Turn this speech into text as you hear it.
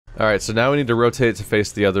Alright, so now we need to rotate to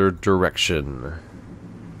face the other direction.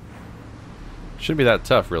 Shouldn't be that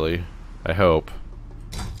tough, really. I hope.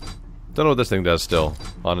 Don't know what this thing does still,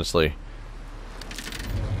 honestly.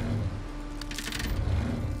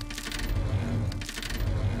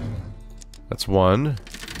 That's one.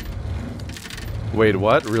 Wait,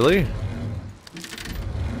 what? Really?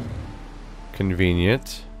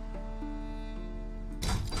 Convenient.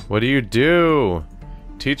 What do you do?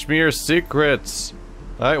 Teach me your secrets!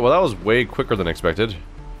 Alright, well that was way quicker than expected.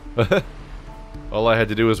 All I had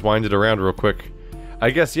to do was wind it around real quick.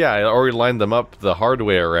 I guess, yeah, I already lined them up the hard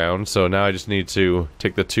way around, so now I just need to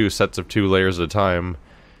take the two sets of 2 layers at a time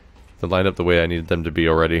to line up the way I needed them to be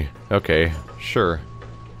already. Okay, sure.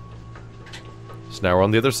 So now we're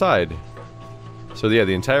on the other side. So yeah,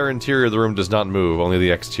 the entire interior of the room does not move, only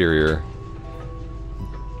the exterior.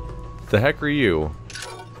 The heck are you?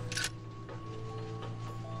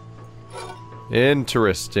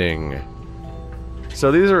 Interesting. So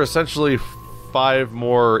these are essentially 5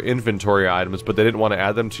 more inventory items, but they didn't want to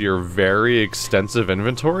add them to your very extensive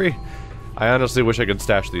inventory? I honestly wish I could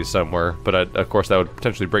stash these somewhere, but of course that would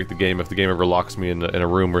potentially break the game if the game ever locks me in a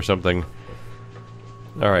room or something.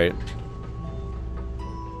 Alright.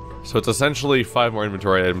 So it's essentially 5 more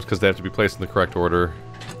inventory items because they have to be placed in the correct order.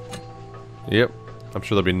 Yep. I'm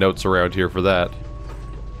sure there'll be notes around here for that.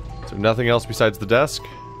 So nothing else besides the desk?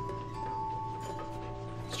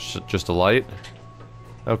 Just a light?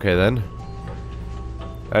 Okay then.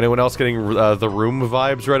 Anyone else getting the room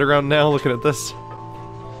vibes right around now looking at this?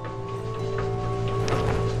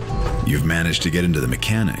 You've managed to get into the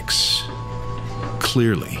mechanics.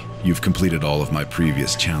 Clearly, you've completed all of my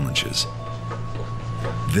previous challenges.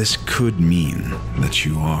 This could mean that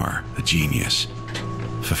you are a genius,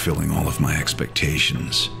 fulfilling all of my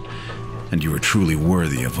expectations, and you are truly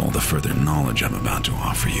worthy of all the further knowledge I'm about to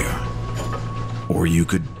offer you. Or you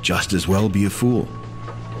could just as well be a fool,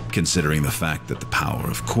 considering the fact that the power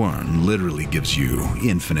of Quern literally gives you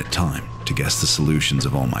infinite time to guess the solutions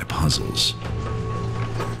of all my puzzles.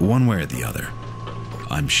 One way or the other,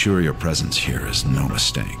 I'm sure your presence here is no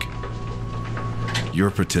mistake.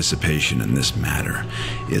 Your participation in this matter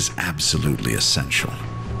is absolutely essential.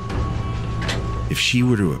 If she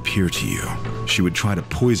were to appear to you, she would try to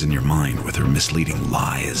poison your mind with her misleading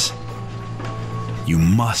lies. You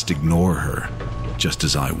must ignore her, just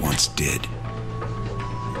as I once did.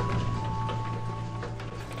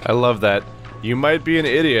 I love that. You might be an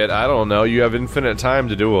idiot, I don't know, you have infinite time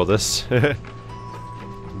to do all this.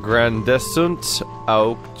 Grandescent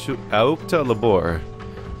aucta labor.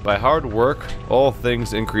 By hard work, all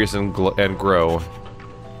things increase and grow.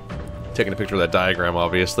 Taking a picture of that diagram,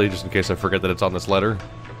 obviously, just in case I forget that it's on this letter.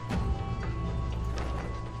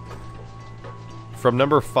 From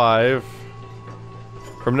number 5...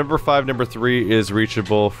 From number 5, number 3 is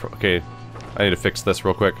reachable... Okay, I need to fix this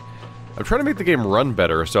real quick. I'm trying to make the game run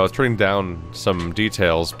better, so I was turning down some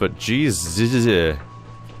details, but geez...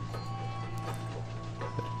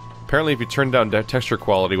 Apparently if you turn down texture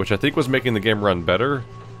quality, which I think was making the game run better,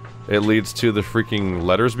 it leads to the freaking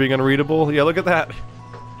letters being unreadable. Yeah, look at that!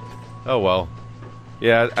 Oh well.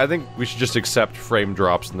 Yeah, I think we should just accept frame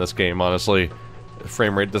drops in this game, honestly. The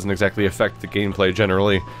frame rate doesn't exactly affect the gameplay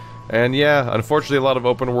generally. And yeah, unfortunately a lot of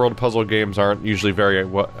open world puzzle games aren't usually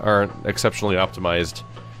aren't exceptionally optimized.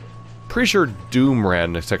 Pretty sure Doom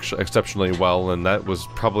ran exceptionally well, and that was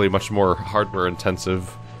probably much more hardware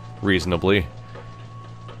intensive, reasonably.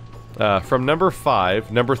 From number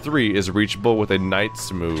 5, number 3 is reachable with a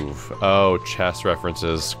knight's move. Oh, chess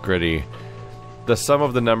references. Gritty. The sum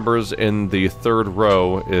of the numbers in the 3rd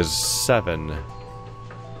row is 7.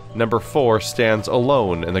 Number 4 stands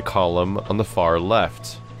alone in the column on the far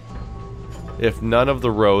left. If none of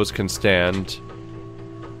the rows can stand...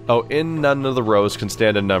 Oh, in none of the rows can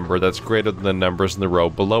stand a number that's greater than the numbers in the row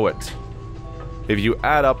below it. If you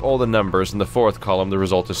add up all the numbers in the 4th column, the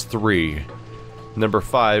result is 3. Number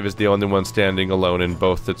 5 is the only one standing alone in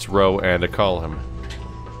both its row and a column.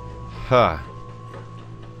 Huh.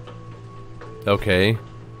 Okay.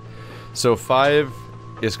 So 5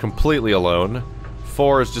 is completely alone.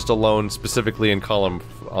 4 is just alone specifically in column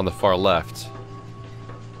on the far left.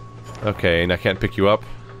 Okay, and I can't pick you up.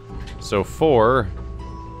 So 4,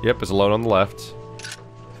 yep, is alone on the left.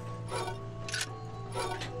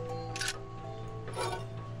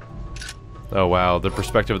 Oh wow, the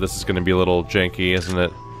perspective of this is going to be a little janky, isn't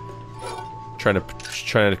it? Trying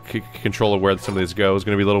to control where some of these go is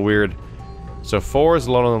going to be a little weird. So 4 is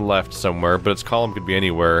alone on the left somewhere, but its column could be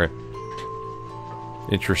anywhere.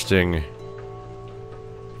 Interesting.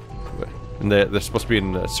 And they're supposed to be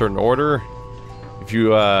in a certain order. If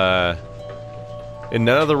you And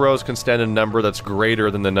none of the rows can stand a number that's greater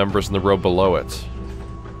than the numbers in the row below it.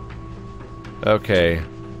 Okay.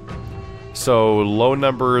 So, low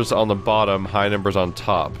numbers on the bottom, high numbers on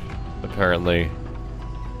top, apparently.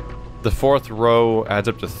 The fourth row adds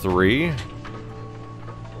up to 3.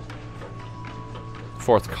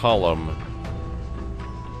 Fourth column.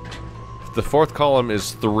 The fourth column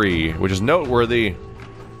is 3, which is noteworthy,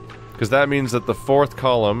 because that means that the fourth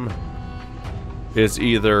column is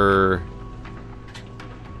either...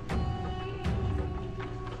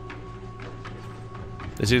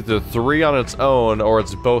 It's either 3 on its own, or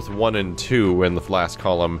it's both 1 and 2 in the last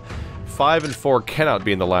column. 5 and 4 cannot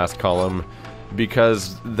be in the last column,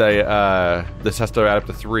 because they, this has to add up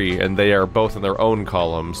to 3, and they are both in their own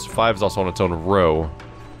columns. 5 is also on its own row.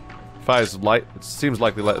 5's it seems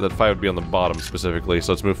likely that 5 would be on the bottom specifically,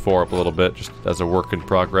 so let's move 4 up a little bit, just as a work in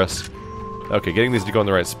progress. Okay, getting these to go in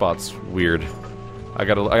the right spot's weird. I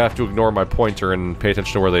have to ignore my pointer and pay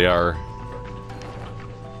attention to where they are.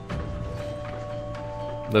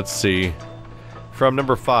 Let's see. From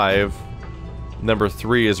number 5, number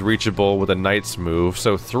 3 is reachable with a knight's move,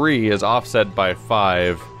 so 3 is offset by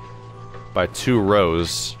 5 by 2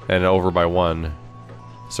 rows and over by 1.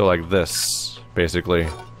 So like this, basically.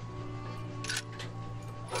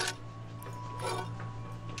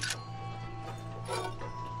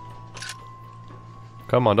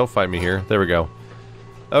 Come on, don't fight me here. There we go.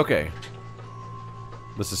 Okay.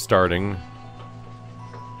 This is starting.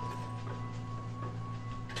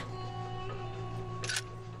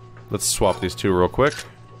 Let's swap these two real quick.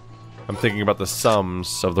 I'm thinking about the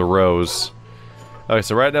sums of the rows. Okay,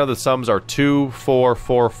 so right now the sums are 2, 4,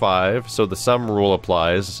 4, 5, so the sum rule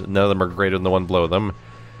applies. None of them are greater than the one below them.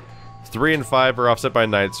 3 and 5 are offset by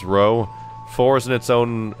knight's row. 4 is in its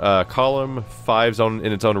own column. 5's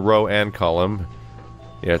in its own row and column.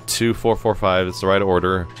 Yeah, 2, 4, 4, 5 is the right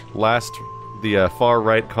order. Last, the far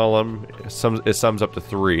right column, it sums up to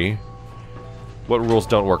 3. What rules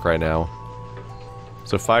don't work right now?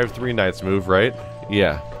 So 5, 3 knight's move, right?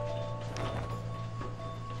 Yeah.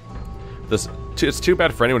 It's too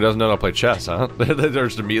bad for anyone who doesn't know how to play chess, huh? They're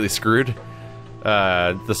just immediately screwed.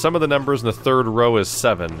 The sum of the numbers in the third row is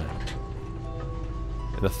 7.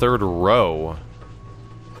 In the third row.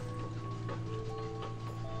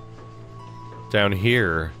 Down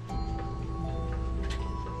here.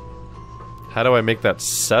 How do I make that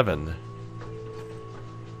 7?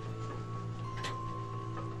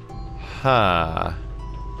 Huh.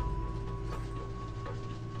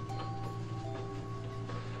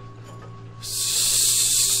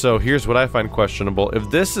 So here's what I find questionable. If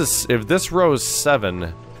this row is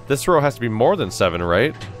 7, this row has to be more than 7,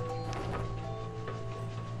 right?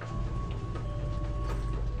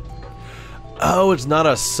 Oh, it's not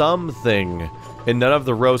a sum thing. And none of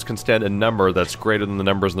the rows can stand a number that's greater than the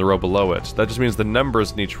numbers in the row below it. That just means the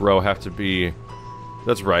numbers in each row have to be...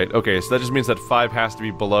 That's right. Okay, so that just means that 5 has to be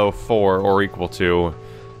below 4 or equal to,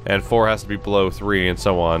 and 4 has to be below 3, and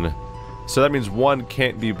so on. So that means 1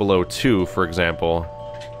 can't be below 2, for example.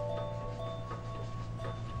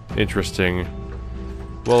 Interesting.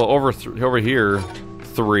 Well, over here,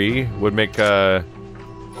 3 would make, so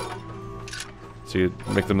you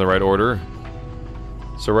make them the right order.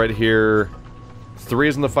 So right here, 3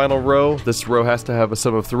 is in the final row. This row has to have a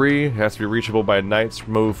sum of 3. It has to be reachable by a knight's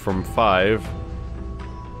move from 5.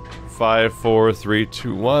 5, 4, 3,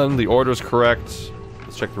 2, 1. The order is correct.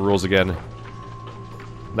 Let's check the rules again.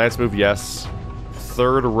 Knight's move, yes.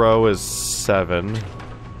 Third row is 7.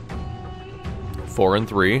 4 and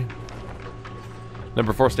 3.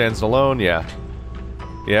 Number 4 stands alone, yeah.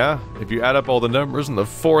 Yeah, if you add up all the numbers in the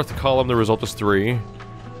fourth column, the result is 3.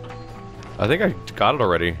 I think I got it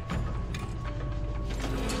already.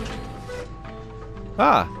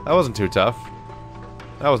 Ah, that wasn't too tough.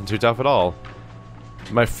 That wasn't too tough at all.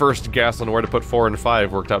 My first guess on where to put 4 and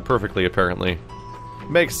 5 worked out perfectly, apparently.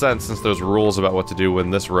 Makes sense since there's rules about what to do in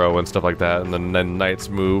this row and stuff like that, and then knights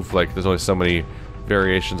move, like, there's only so many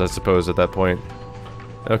variations, I suppose, at that point.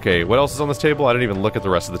 Okay, what else is on this table? I didn't even look at the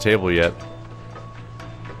rest of the table yet.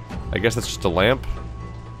 I guess that's just a lamp.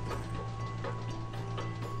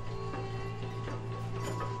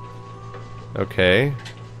 Okay.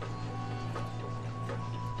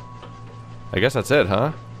 I guess that's it,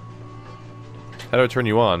 huh? How do I turn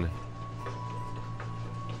you on?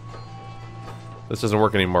 This doesn't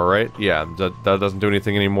work anymore, right? Yeah, that doesn't do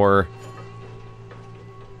anything anymore.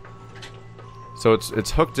 So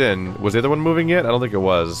it's hooked in. Was the other one moving yet? I don't think it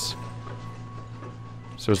was.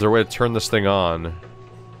 So is there a way to turn this thing on?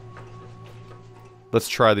 Let's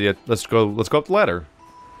try the... Let's go up the ladder.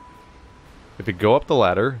 If we go up the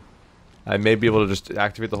ladder, I may be able to just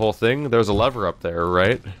activate the whole thing. There's a lever up there,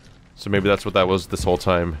 right? So maybe that's what that was this whole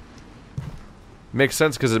time. Makes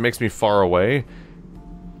sense because it makes me far away.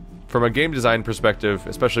 From a game design perspective,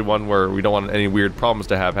 especially one where we don't want any weird problems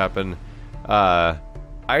to have happen,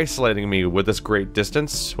 isolating me with this great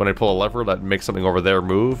distance when I pull a lever that makes something over there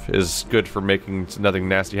move is good for making nothing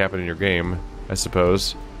nasty happen in your game, I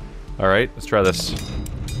suppose. Alright, let's try this.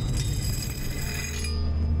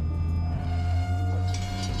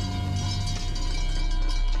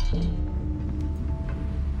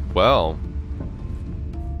 Well,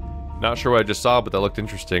 not sure what I just saw, but that looked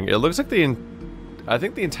interesting. It looks like I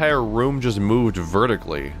think the entire room just moved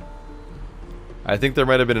vertically. I think there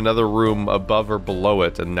might have been another room above or below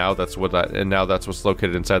it, and now that's what's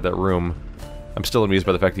located inside that room. I'm still amused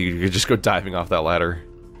by the fact that you could just go diving off that ladder.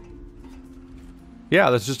 Yeah,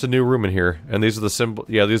 there's just a new room in here, and these are the symbol.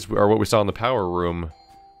 Yeah, these are what we saw in the power room.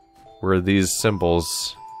 Were these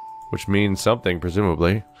symbols, which mean something,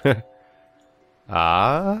 presumably.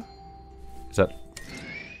 Ah, is that?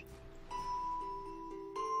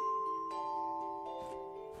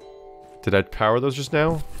 Did I power those just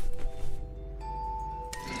now?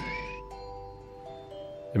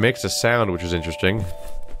 It makes a sound, which is interesting.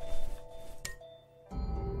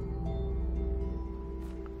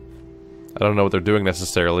 I don't know what they're doing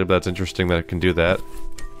necessarily, but that's interesting that it can do that.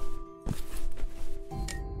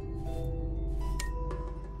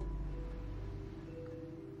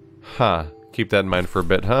 Huh. Keep that in mind for a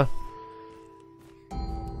bit, huh?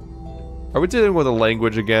 Are we dealing with a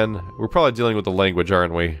language again? We're probably dealing with the language,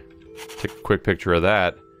 aren't we? Take a quick picture of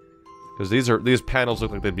that. Because these panels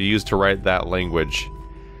look like they'd be used to write that language.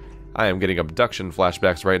 I am getting abduction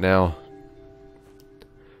flashbacks right now.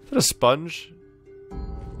 Is that a sponge?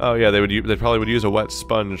 Oh yeah, they probably would use a wet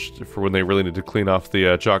sponge for when they really need to clean off the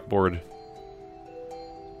chalkboard.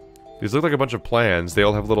 These look like a bunch of plans. They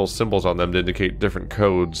all have little symbols on them to indicate different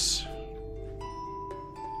codes.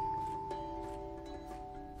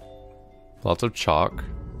 Lots of chalk.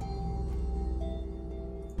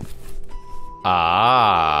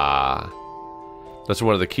 Ah! That's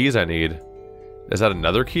one of the keys I need. Is that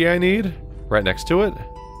another key I need? Right next to it?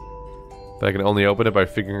 But I can only open it by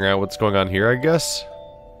figuring out what's going on here, I guess?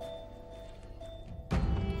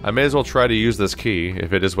 I may as well try to use this key,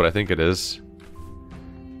 if it is what I think it is.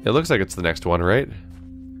 It looks like it's the next one, right?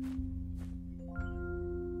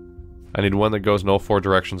 I need one that goes in all four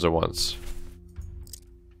directions at once.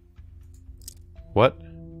 What?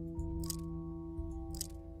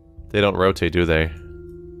 They don't rotate, do they?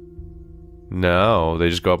 No, they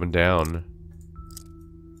just go up and down.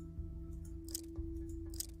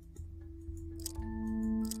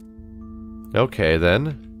 Okay,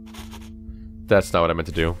 then. That's not what I meant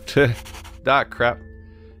to do. Ah, crap.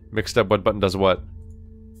 Mixed up what button does what.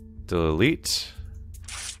 Delete.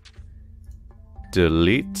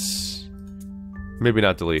 Delete. Maybe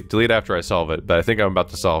not delete. Delete after I solve it, but I think I'm about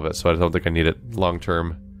to solve it, so I don't think I need it long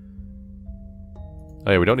term.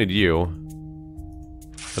 Oh yeah, we don't need you.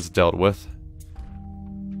 That's dealt with.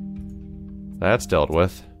 That's dealt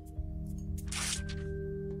with.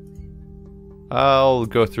 I'll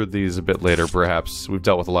go through these a bit later, perhaps. We've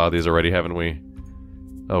dealt with a lot of these already, haven't we?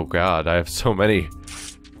 Oh god, I have so many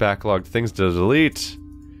backlogged things to delete.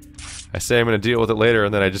 I say I'm going to deal with it later,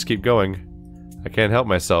 and then I just keep going. I can't help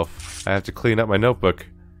myself. I have to clean up my notebook.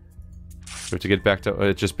 We have to get back to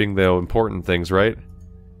it just being the important things, right?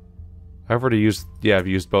 I've already used... yeah, I've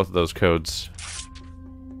used both of those codes.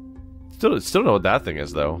 Still don't know what that thing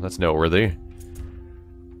is, though. That's noteworthy.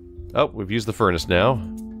 Oh, we've used the furnace now.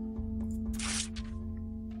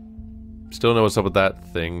 Still don't know what's up with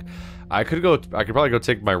that thing. I could probably go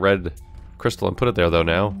take my red crystal and put it there, though,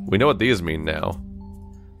 now. We know what these mean now.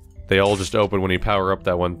 They all just open when you power up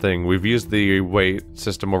that one thing. We've used the weight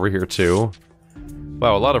system over here, too.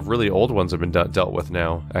 Wow, a lot of really old ones have been dealt with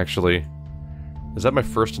now, actually. Is that my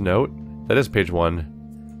first note? That is page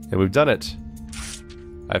 1. And we've done it.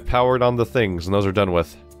 I've powered on the things, and those are done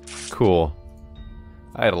with. Cool.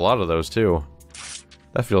 I had a lot of those, too.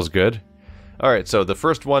 That feels good. Alright, so the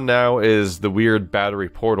first one now is the weird battery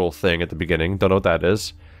portal thing at the beginning. Don't know what that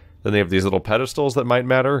is. Then they have these little pedestals that might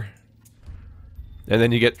matter. And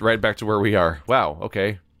then you get right back to where we are. Wow,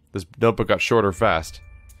 okay. This notebook got shorter fast.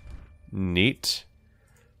 Neat.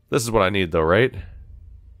 This is what I need, though, right?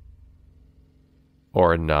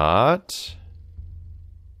 Or not?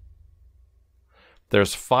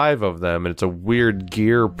 There's 5 of them, and it's a weird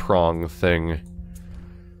gear prong thing.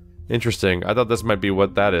 Interesting. I thought this might be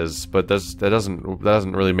what that is, but that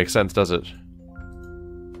doesn't really make sense, does it?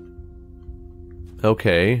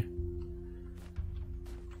 Okay.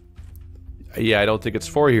 Yeah, I don't think it's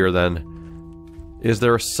for here, then. Is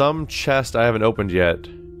there some chest I haven't opened yet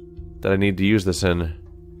that I need to use this in?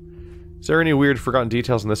 Is there any weird forgotten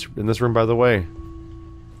details in this room, by the way?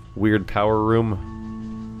 Weird power room.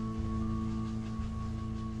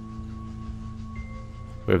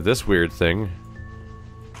 We have this weird thing.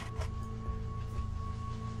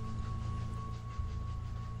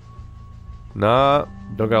 Nah,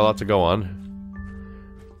 don't got a lot to go on.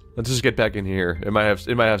 Let's just get back in here. It might have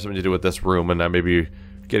something to do with this room, and I may be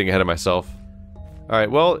getting ahead of myself. All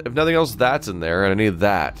right, well, if nothing else, that's in there, and I need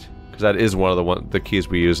that because that is one of the keys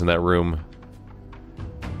we use in that room.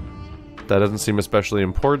 That doesn't seem especially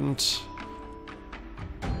important.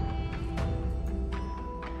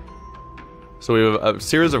 So we have a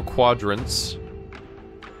series of quadrants,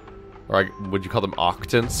 or would you call them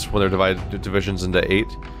octants when they're divided divisions into 8?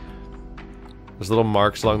 There's little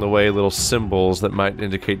marks along the way, little symbols that might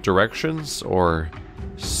indicate directions or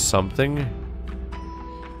something.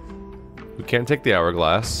 We can't take the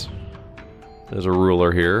hourglass. There's a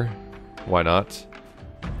ruler here. Why not?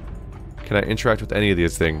 Can I interact with any of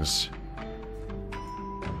these things?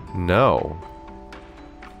 No.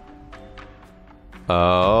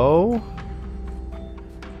 Oh?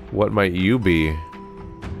 What might you be?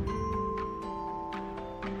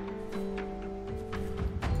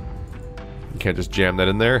 Can't just jam that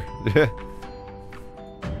in there.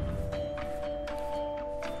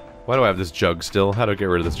 Why do I have this jug still? How do I get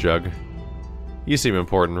rid of this jug? You seem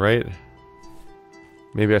important, right?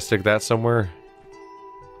 Maybe I stick that somewhere?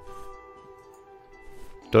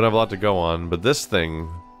 Don't have a lot to go on, but this thing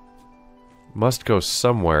must go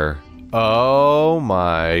somewhere. Oh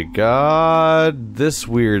my god, this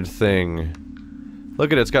weird thing.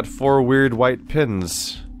 Look at it, it's got 4 weird white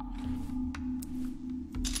pins.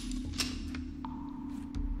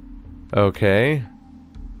 Okay.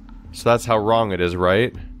 So that's how wrong it is,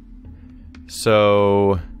 right?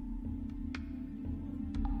 So...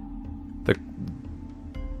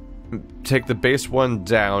 take the base one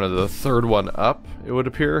down and the third one up, it would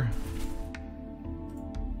appear.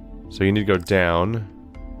 So you need to go down.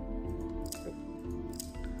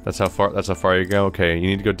 That's how far you go? Okay, you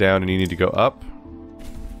need to go down and you need to go up.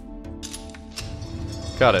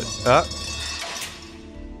 Got it.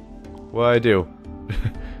 What'd I do?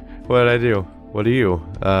 What did I do? What are you?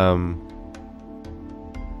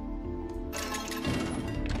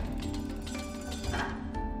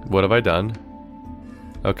 What have I done?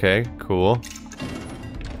 Okay, cool.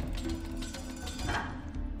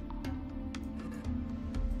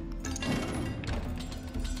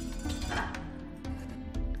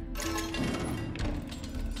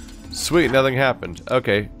 Sweet, nothing happened.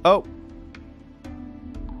 Okay. Oh!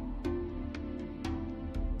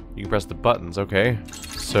 You can press the buttons, okay.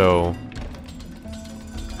 So...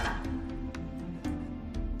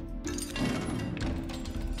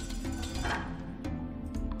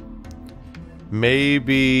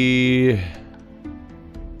 maybe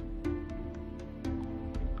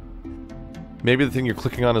the thing you're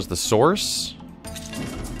clicking on is the source?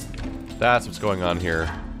 That's what's going on here.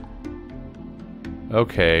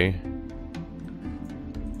 Okay.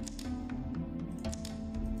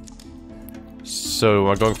 So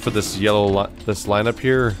I'm going for this yellow this line up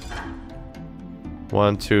here.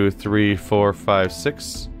 1, 2, 3, 4, 5,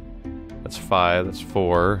 6. That's 5, that's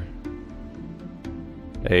 4.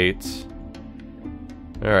 8.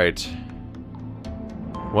 Alright.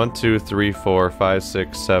 1, 2, 3, 4, 5,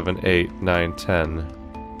 6, 7, 8, 9, 10.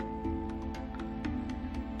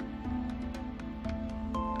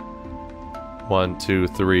 1, 2,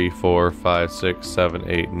 3, 4, 5, 6, 7,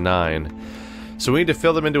 8, 9. So we need to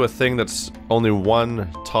fill them into a thing that's only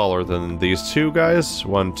 1 taller than these 2 guys.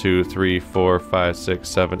 1, 2, 3, 4, 5, 6,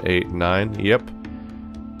 7, 8, 9. Yep.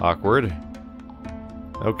 Awkward.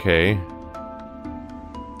 Okay.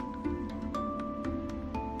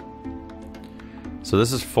 So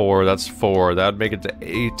this is 4, that's 4, that would make it to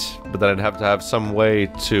 8, but then I'd have to have some way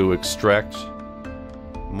to extract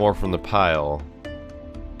more from the pile.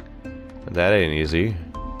 And that ain't easy.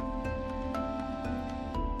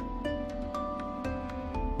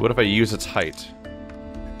 What if I use its height?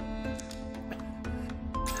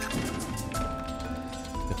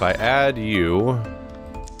 If I add you,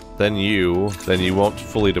 then you won't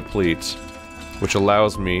fully deplete, which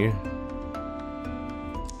allows me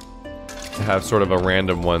to have sort of a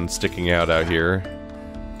random one sticking out here,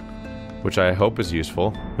 which I hope is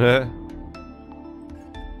useful.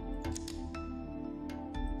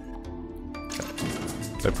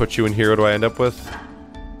 If I put you in here, what do I end up with?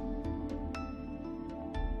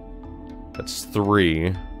 That's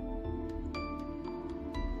 3.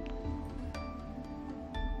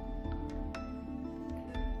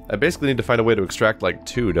 I basically need to find a way to extract like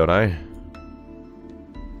 2, don't I?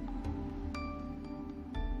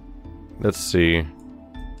 Let's see.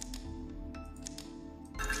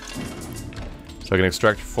 So I can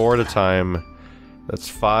extract 4 at a time. That's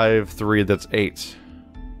 5, 3, that's 8.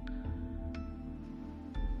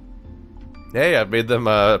 Hey, I've made them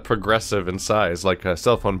progressive in size, like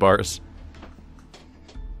cell phone bars.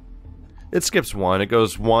 It skips 1. It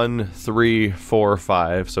goes 1, 3, 4,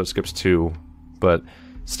 5, so it skips 2. But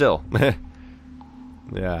still.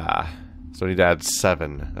 Yeah. So I need to add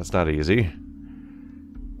 7. That's not easy.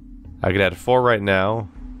 I could add 4 right now.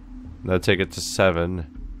 That'd take it to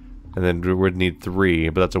 7. And then we would need 3,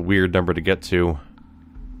 but that's a weird number to get to.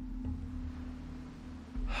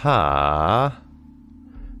 Huh.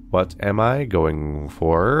 What am I going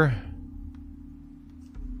for?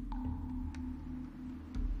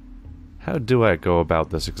 How do I go about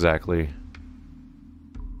this exactly?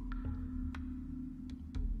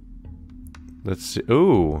 Let's see.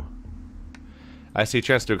 Ooh. I see a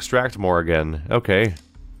chance to extract more again. Okay.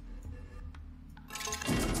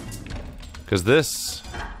 Because this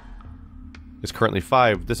is currently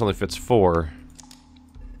 5. This only fits 4.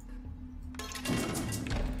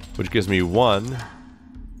 Which gives me 1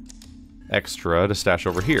 extra to stash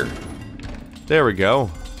over here. There we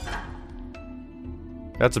go.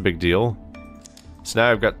 That's a big deal. So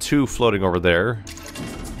now I've got 2 floating over there.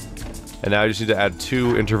 And now I just need to add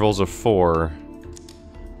 2 intervals of 4.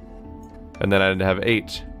 And then I'd have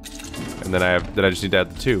 8. And then I just need to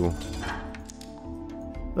add the 2.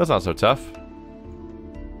 That's not so tough.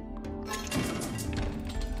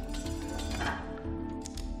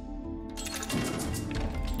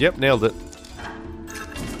 Yep, nailed it.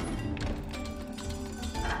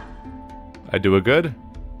 I do a good?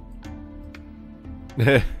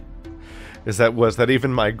 Was that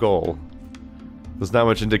even my goal? There's not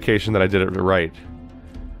much indication that I did it right.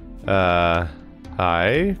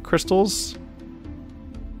 Hi, crystals?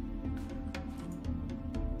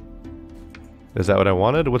 Is that what I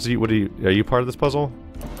wanted? Are you part of this puzzle?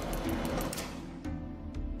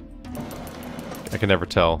 I can never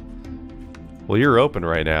tell. Well, you're open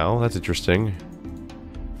right now. That's interesting.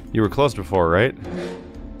 You were closed before, right?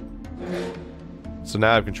 So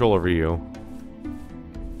now I have control over you.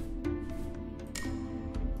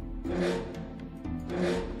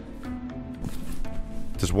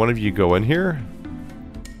 Does one of you go in here?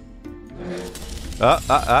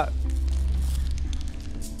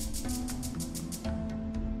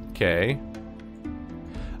 Okay.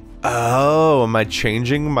 Oh, am I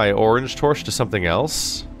changing my orange torch to something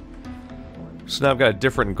else? So now I've got a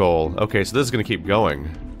different goal. Okay, so this is gonna keep going.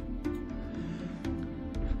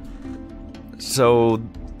 So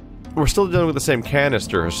we're still dealing with the same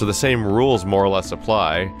canister, so the same rules more or less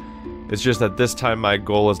apply. It's just that this time my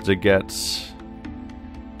goal is to get...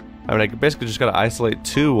 I mean, I basically just gotta isolate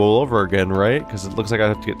 2 all over again, right? Because it looks like I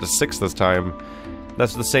have to get to 6 this time.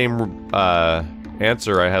 That's the same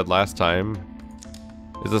answer I had last time.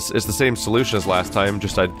 It's the same solution as last time,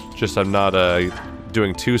 I'm not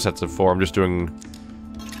doing 2 sets of 4, I'm just doing...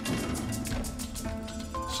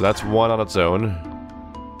 So that's 1 on its own.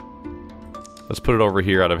 Let's put it over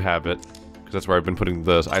here out of habit, because that's where I've been putting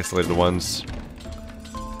the isolated ones.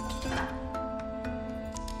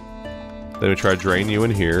 Then we try to drain you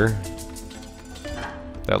in here.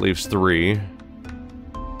 That leaves 3.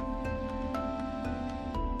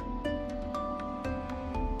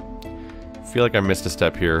 I feel like I missed a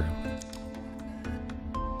step here.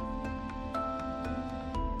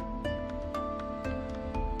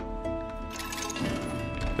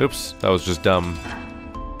 Oops, that was just dumb.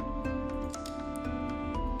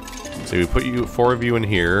 So we put 4 of you in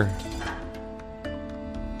here.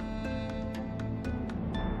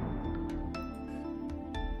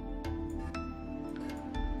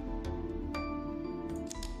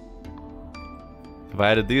 If I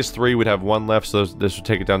added these 3, we'd have 1 left, so this would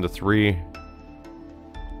take it down to 3.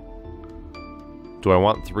 Do I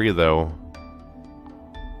want 3, though?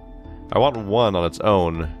 I want 1 on its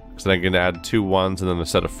own, because then I can add 2 1s and then a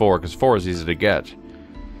set of 4, because 4 is easy to get.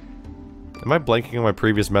 Am I blanking on my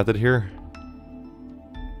previous method here?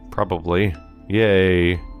 Probably.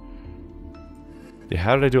 Yay. Yeah,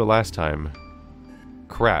 how did I do it last time?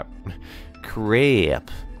 Crap. Crap.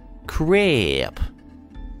 Crap.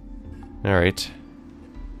 Alright.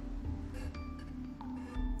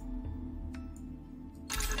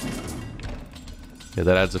 Yeah,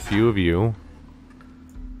 that adds a few of you.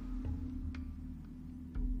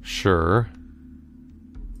 Sure.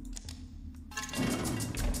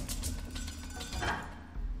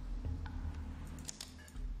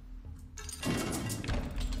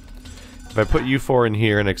 If I put you 4 in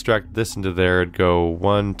here and extract this into there, it'd go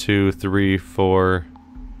 1, 2, 3, 4,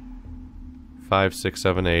 5, 6,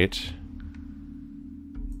 7, 8.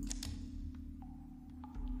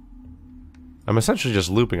 I'm essentially just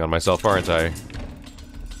looping on myself, aren't I?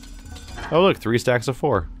 Oh look, 3 stacks of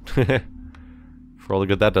 4. For all the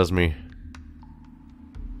good that does me.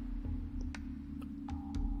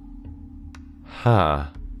 Huh.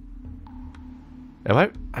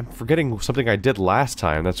 I'm forgetting something I did last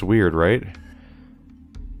time. That's weird, right?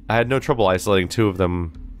 I had no trouble isolating 2 of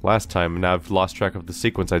them last time, and now I've lost track of the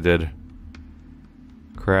sequence I did.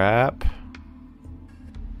 Crap.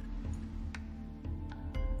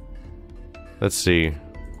 Let's see.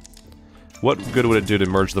 What good would it do to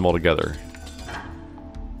merge them all together?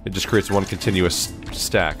 It just creates one continuous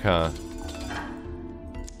stack, huh?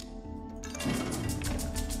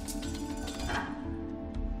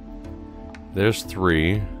 There's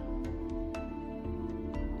 3.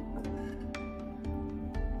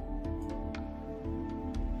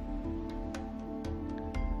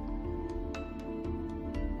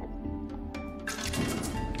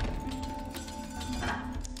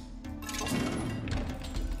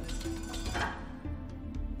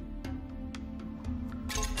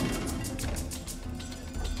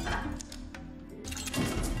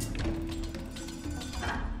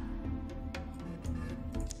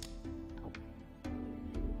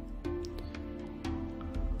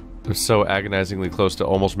 I'm so agonizingly close to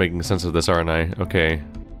almost making sense of this, aren't I? Okay.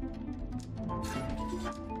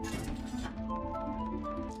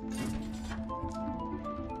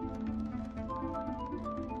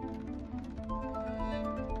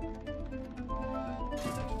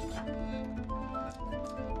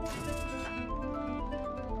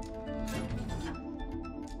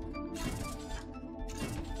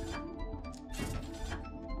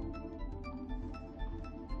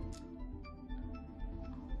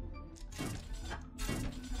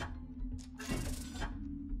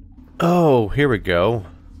 Oh, here we go.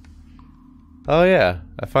 Oh yeah,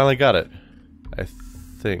 I finally got it. I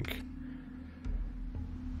think.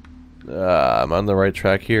 I'm on the right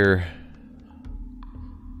track here.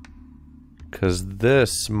 Because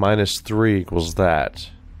this minus 3 equals that.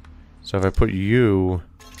 So if I put you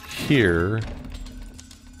here...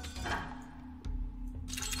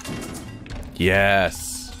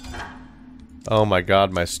 Yes! Oh my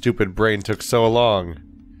god, my stupid brain took so long.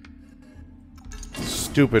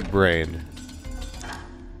 Stupid brain.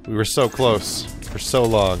 We were so close for so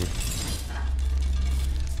long.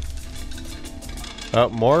 Oh,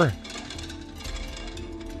 more?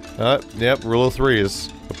 Yep, rule of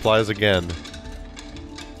 3s applies again.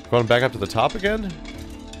 Going back up to the top again?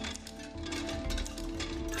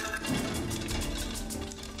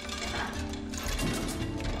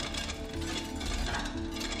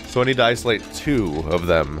 So I need to isolate 2 of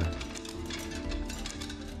them.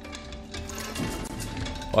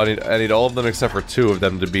 Well, I need all of them except for 2 of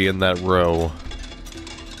them to be in that row.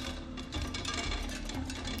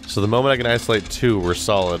 So the moment I can isolate 2, we're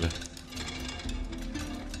solid.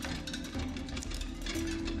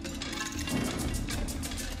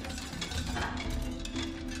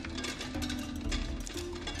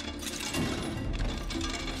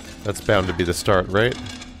 That's bound to be the start, right?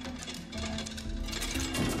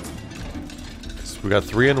 So we got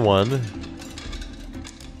 3 and 1.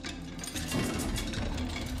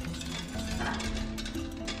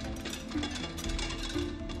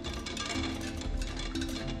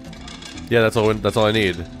 Yeah, that's all I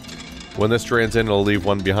need. When this drains in, it'll leave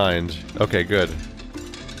 1 behind. Okay, good.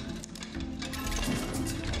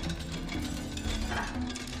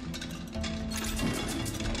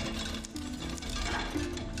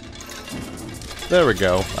 There we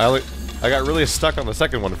go. I got really stuck on the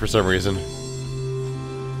second one for some reason.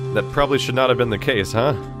 That probably should not have been the case,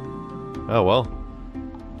 huh? Oh well.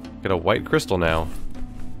 Get a white crystal now.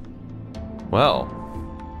 Well,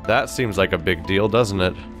 that seems like a big deal, doesn't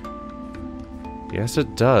it? Yes,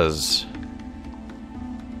 it does.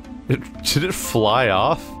 Did it fly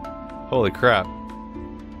off? Holy crap.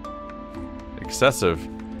 Excessive.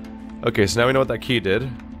 Okay, so now we know what that key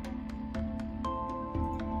did.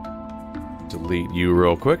 Delete you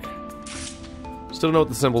real quick. Still don't know what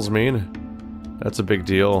the symbols mean. That's a big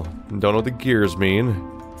deal. Don't know what the gears mean.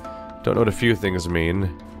 Don't know what a few things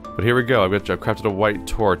mean. But here we go. I've crafted a white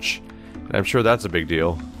torch. And I'm sure that's a big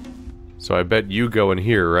deal. So I bet you go in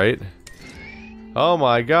here, right? Oh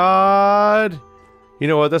my god! You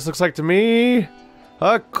know what this looks like to me?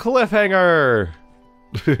 A cliffhanger!